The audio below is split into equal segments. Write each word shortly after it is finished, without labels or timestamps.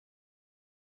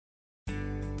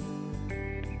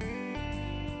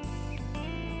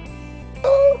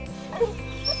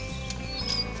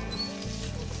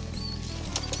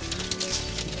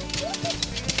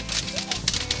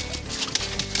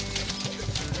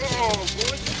boys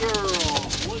and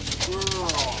girls, boys and girls.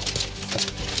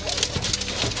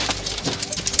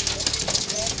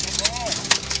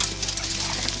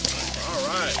 All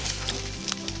right.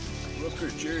 We're up here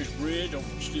at Jerry's Bridge on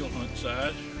the Steel Hunt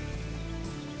side.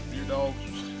 Deer dogs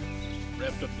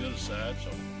wrapped up the other side,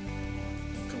 so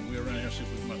we'll come wheel around here and see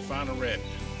if we might find a rabbit.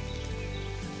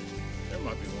 There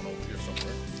might be one over here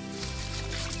somewhere.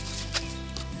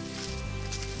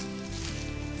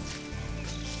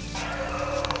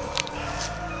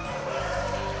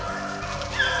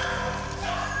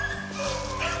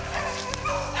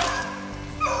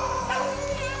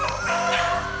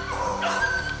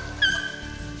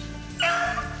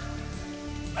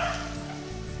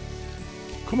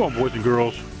 Come on, boys and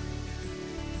girls.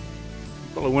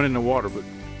 Probably went in the water, but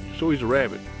so he's a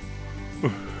rabbit. I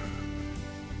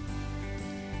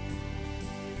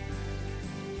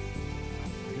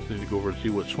guess I need to go over and see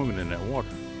what's swimming in that water.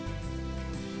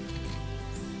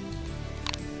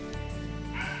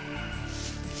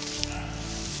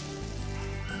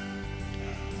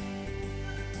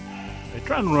 They're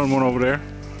trying to run one over there.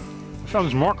 I found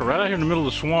this marker right out here in the middle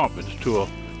of the swamp. It's to a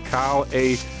Kyle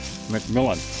A.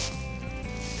 McMillan.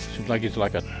 Seems like he's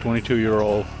like a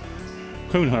 22-year-old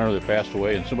coon hunter that passed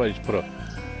away, and somebody's put a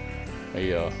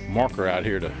marker out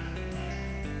here to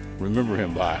remember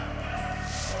him by.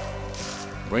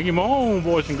 Bring him on,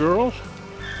 boys and girls.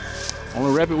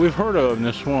 Only rabbit we've heard of in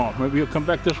this swamp. Maybe he'll come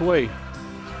back this way.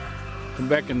 Come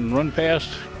back and run past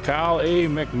Kyle A.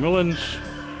 McMillan's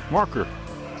marker.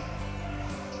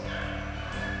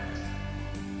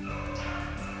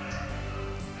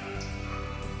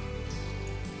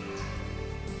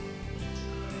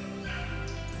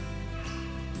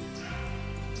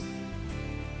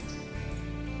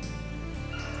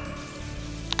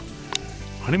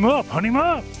 Hunt him up, hunt him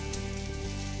up!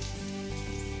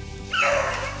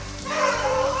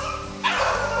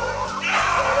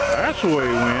 That's the way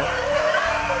he went.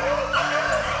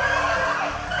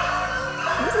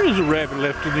 There is a rabbit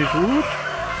left in these woods.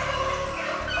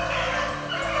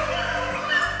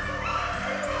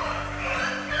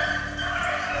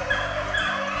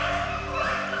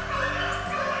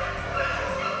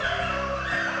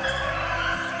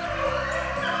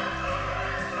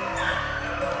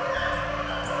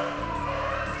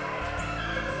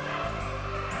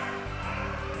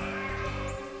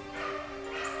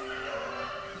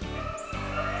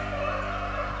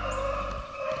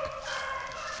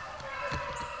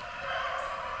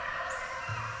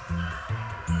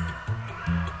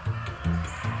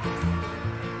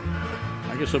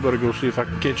 I guess I better go see if I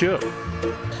can catch up.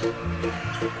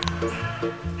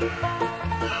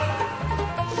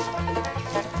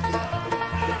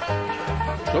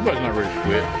 Somebody's not ready to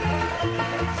quit.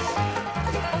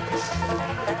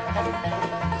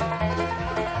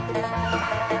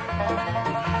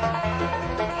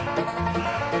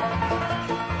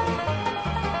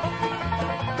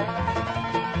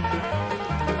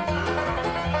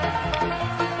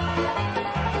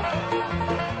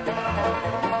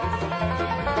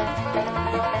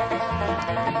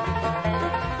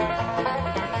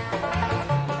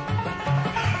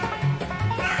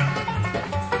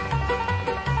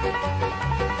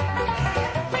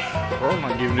 I'm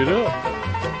not giving it up.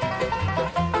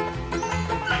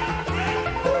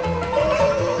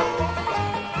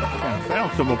 Kind of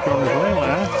found some up on this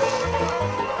landline.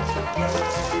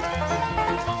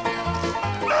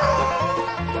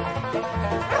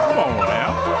 Come on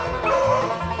now.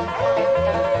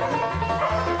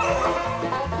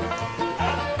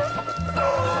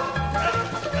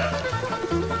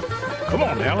 Come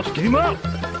on now, let's get him up.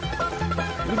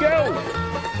 Here we go.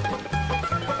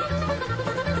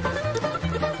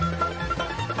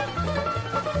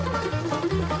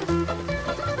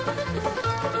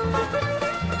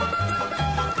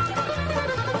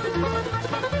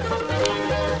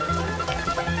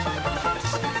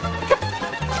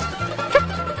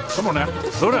 Come on now,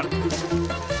 load up.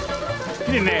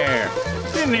 Get in there.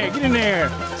 Get in there, get in there.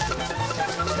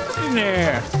 Get in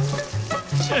there.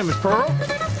 Get in, Miss Pearl.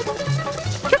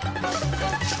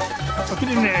 Oh, get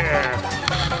in there.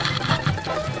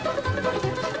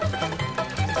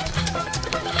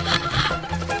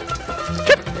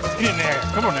 Get in there.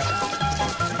 Come on now.